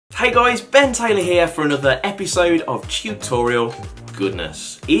Hey guys, Ben Taylor here for another episode of Tutorial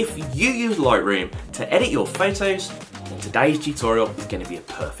Goodness. If you use Lightroom to edit your photos, then today's tutorial is going to be a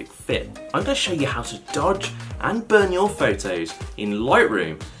perfect fit. I'm going to show you how to dodge and burn your photos in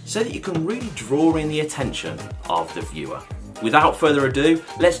Lightroom so that you can really draw in the attention of the viewer. Without further ado,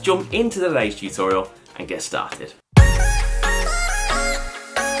 let's jump into today's tutorial and get started.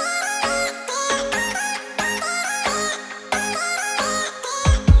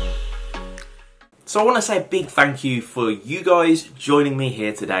 So I want to say a big thank you for you guys joining me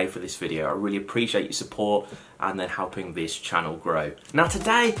here today for this video. I really appreciate your support and then helping this channel grow. Now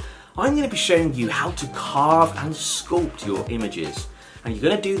today, I'm going to be showing you how to carve and sculpt your images. And you're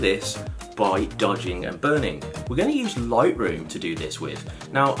going to do this by dodging and burning. We're going to use Lightroom to do this with.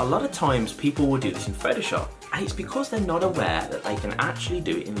 Now, a lot of times people will do this in Photoshop, and it's because they're not aware that they can actually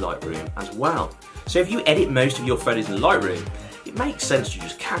do it in Lightroom as well. So if you edit most of your photos in Lightroom, it makes sense to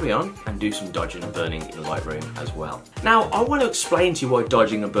just carry on and do some dodging and burning in Lightroom as well. Now, I want to explain to you why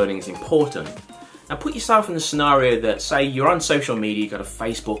dodging and burning is important. Now, put yourself in the scenario that, say, you're on social media, you've got a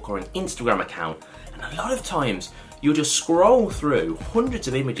Facebook or an Instagram account, and a lot of times you'll just scroll through hundreds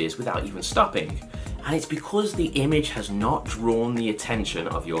of images without even stopping. And it's because the image has not drawn the attention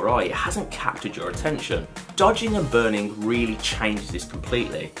of your eye. It hasn't captured your attention. Dodging and burning really changes this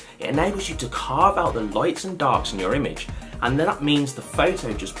completely. It enables you to carve out the lights and darks in your image, and then that means the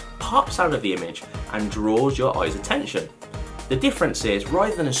photo just pops out of the image and draws your eye's attention. The difference is,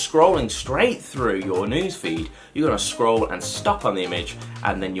 rather than scrolling straight through your newsfeed, you're going to scroll and stop on the image,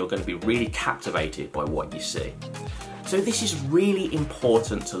 and then you're going to be really captivated by what you see. So this is really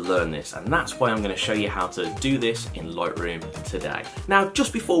important to learn this, and that's why I'm going to show you how to do this in Lightroom today. Now,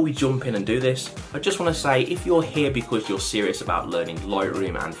 just before we jump in and do this, I just want to say, if you're here because you're serious about learning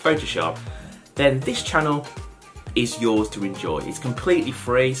Lightroom and Photoshop, then this channel is yours to enjoy. It's completely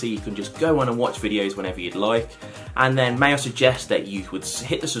free, so you can just go on and watch videos whenever you'd like. And then may I suggest that you would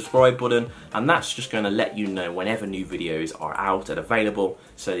hit the subscribe button, and that's just going to let you know whenever new videos are out and available,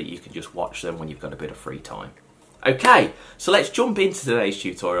 so that you can just watch them when you've got a bit of free time. Okay, so let's jump into today's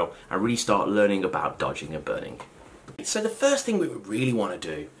tutorial and really start learning about dodging and burning. So the first thing we really want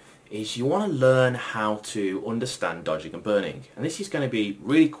to do is you want to learn how to understand dodging and burning. And this is going to be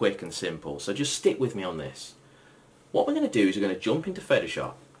really quick and simple, so just stick with me on this. What we're going to do is we're going to jump into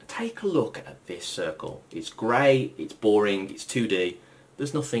Photoshop and take a look at this circle. It's grey, it's boring, it's 2D,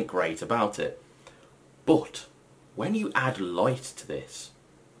 there's nothing great about it. But when you add light to this,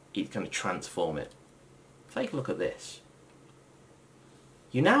 it's going to transform it. Take a look at this.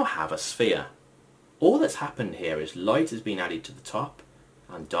 You now have a sphere. All that's happened here is light has been added to the top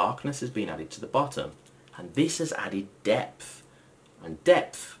and darkness has been added to the bottom, and this has added depth, and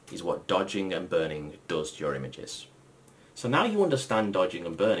depth is what dodging and burning does to your images. So now you understand dodging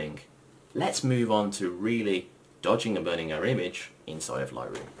and burning, let's move on to really dodging and burning our image inside of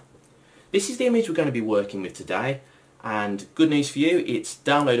Lightroom. This is the image we're going to be working with today, and good news for you, it's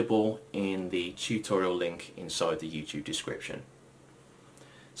downloadable in the tutorial link inside the YouTube description.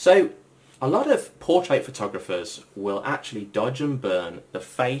 So a lot of portrait photographers will actually dodge and burn the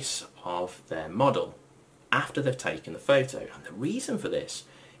face of their model after they've taken the photo, and the reason for this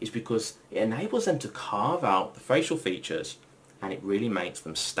is because it enables them to carve out the facial features, and it really makes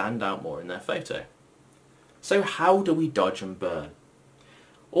them stand out more in their photo. So how do we dodge and burn?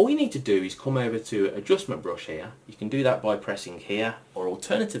 All you need to do is come over to adjustment brush here. You can do that by pressing here, or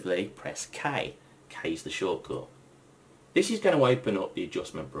alternatively press K. K is the shortcut. This is going to open up the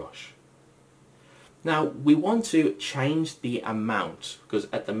adjustment brush. Now we want to change the amount, because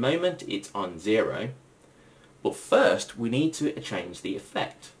at the moment it's on 0. But first we need to change the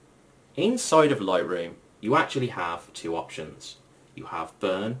effect. Inside of Lightroom you actually have two options. You have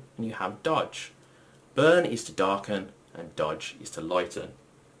burn and you have dodge. Burn is to darken and dodge is to lighten.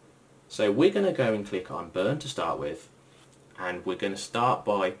 So we're going to go and click on burn to start with, and we're going to start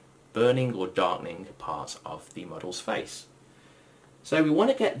by burning or darkening parts of the model's face. So we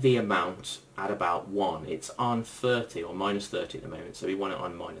want to get the amount at about 1. It's on 30 or minus 30 at the moment, so we want it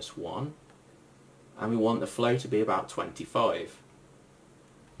on -1. And we want the flow to be about 25.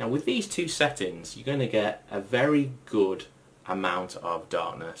 Now with these two settings you're going to get a very good amount of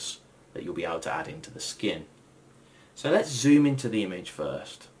darkness that you'll be able to add into the skin. So let's zoom into the image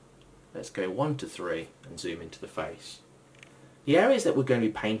first. Let's go 1 to 3 and zoom into the face. The areas that we're going to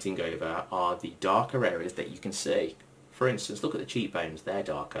be painting over are the darker areas that you can see. For instance, look at the cheekbones, they're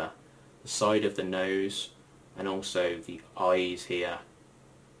darker. The side of the nose, and also the eyes here,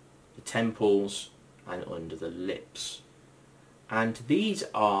 the temples, and under the lips. And these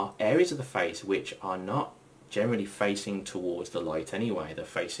are areas of the face which are not generally facing towards the light anyway. They're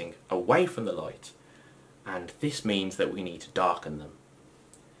facing away from the light, and this means that we need to darken them.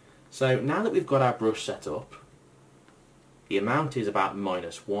 So now that we've got our brush set up, the amount is about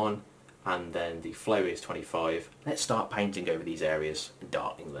 -1 and then the flow is 25. Let's start painting over these areas and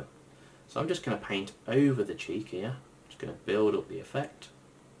darkening them. So I'm just going to paint over the cheek here. Just going to build up the effect.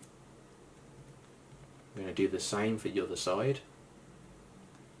 I'm going to do the same for the other side.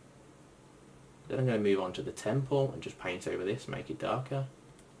 Then I'm going to move on to the temple and just paint over this, make it darker.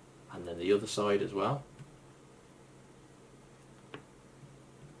 And then the other side as well.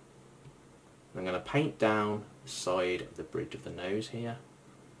 I'm going to paint down the side of the bridge of the nose here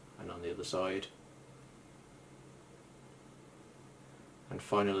and on the other side. And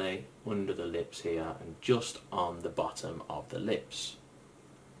finally under the lips here and just on the bottom of the lips.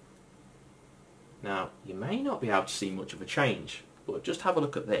 Now you may not be able to see much of a change, but just have a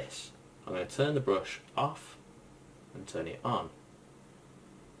look at this. I'm going to turn the brush off and turn it on.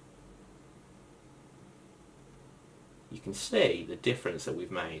 You can see the difference that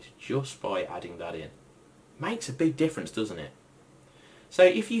we've made just by adding that in. Makes a big difference, doesn't it? So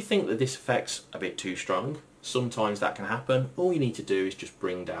if you think that this effect's a bit too strong, sometimes that can happen. All you need to do is just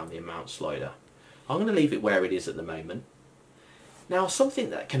bring down the amount slider. I'm going to leave it where it is at the moment. Now,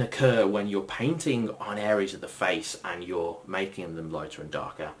 something that can occur when you're painting on areas of the face and you're making them lighter and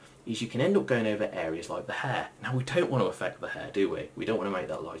darker is you can end up going over areas like the hair. Now, we don't want to affect the hair, do we? We don't want to make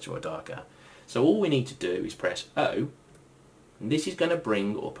that lighter or darker. So all we need to do is press O, and this is going to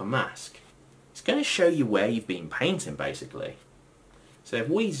bring up a mask. It's going to show you where you've been painting, basically. So if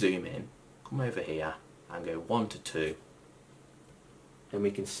we zoom in, come over here and go 1 to 2, and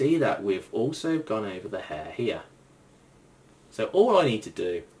we can see that we've also gone over the hair here. So all I need to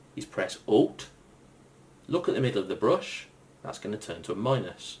do is press Alt, look at the middle of the brush, that's going to turn to a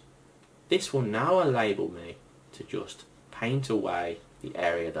minus. This will now enable me to just paint away the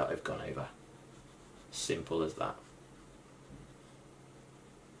area that I've gone over. Simple as that.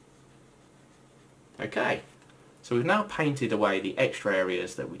 Okay, so we've now painted away the extra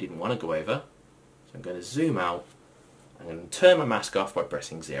areas that we didn't want to go over. So I'm going to zoom out. I'm going to turn my mask off by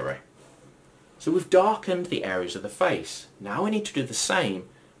pressing 0. So we've darkened the areas of the face. Now we need to do the same,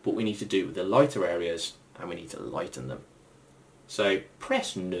 but we need to do it with the lighter areas, and we need to lighten them. So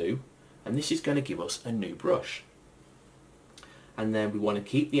press New, and this is going to give us a new brush. And then we want to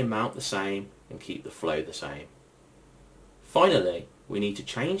keep the amount the same and keep the flow the same. Finally, we need to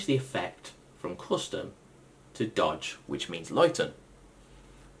change the effect from Custom to Dodge, which means lighten.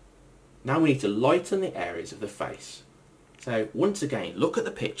 Now we need to lighten the areas of the face. So once again, look at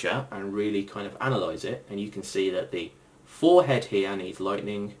the picture and really kind of analyse it, and you can see that the forehead here needs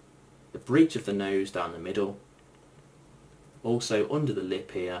lightening, the bridge of the nose down the middle, also under the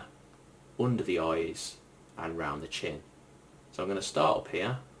lip here, under the eyes and round the chin. So I'm going to start up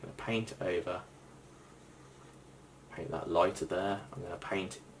here, I'm going to paint over, paint that lighter there, I'm going to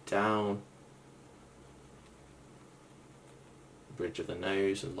paint it down the bridge of the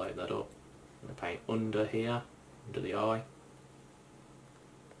nose and lighten that up. I'm going to paint under here, under the eye,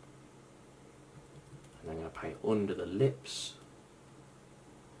 and I'm going to paint under the lips,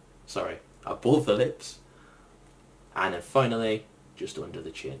 sorry, above the lips, and then finally just under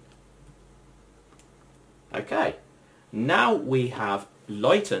the chin. Okay, now we have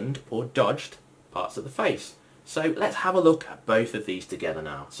lightened or dodged parts of the face. So let's have a look at both of these together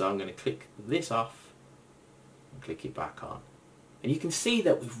now. So I'm going to click this off and click it back on. And you can see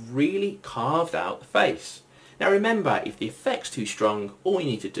that we've really carved out the face. Now remember, if the effect's too strong, all you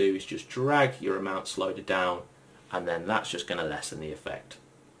need to do is just drag your amount slider down, and then that's just going to lessen the effect.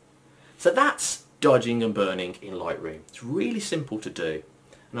 So that's dodging and burning in Lightroom. It's really simple to do.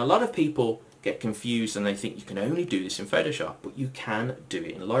 And a lot of people get confused and they think you can only do this in Photoshop, but you can do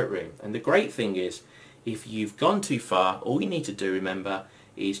it in Lightroom. And the great thing is, if you've gone too far, all you need to do, remember,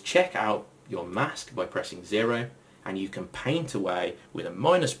 is check out your mask by pressing 0, and you can paint away with a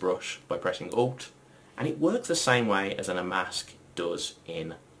minus brush by pressing Alt, and it works the same way as a mask does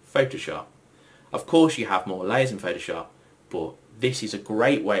in Photoshop. Of course you have more layers in Photoshop, but this is a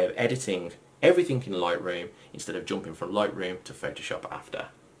great way of editing everything in Lightroom instead of jumping from Lightroom to Photoshop after.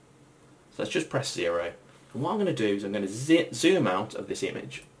 So let's just press 0, and what I'm going to do is I'm going to zoom out of this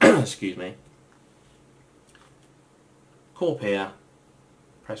image, excuse me, come up here,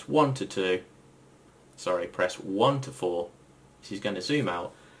 press 1 to 2, sorry, press 1 to 4, this is going to zoom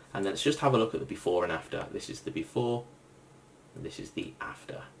out, and then let's just have a look at the before and after. This is the before, and this is the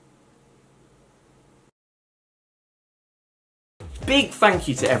after. Big thank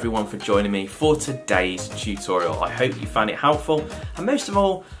you to everyone for joining me for today's tutorial. I hope you found it helpful, and most of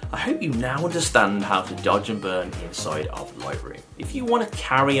all, I hope you now understand how to dodge and burn inside of Lightroom. If you want to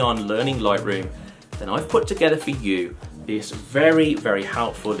carry on learning Lightroom, then I've put together for you this very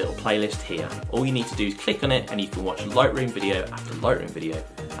helpful little playlist here. All you need to do is click on it and you can watch Lightroom video after Lightroom video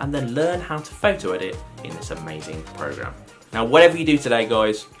and then learn how to photo edit in this amazing program. Now, whatever you do today,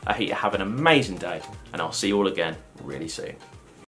 guys, I hope you have an amazing day, and I'll see you all again really soon.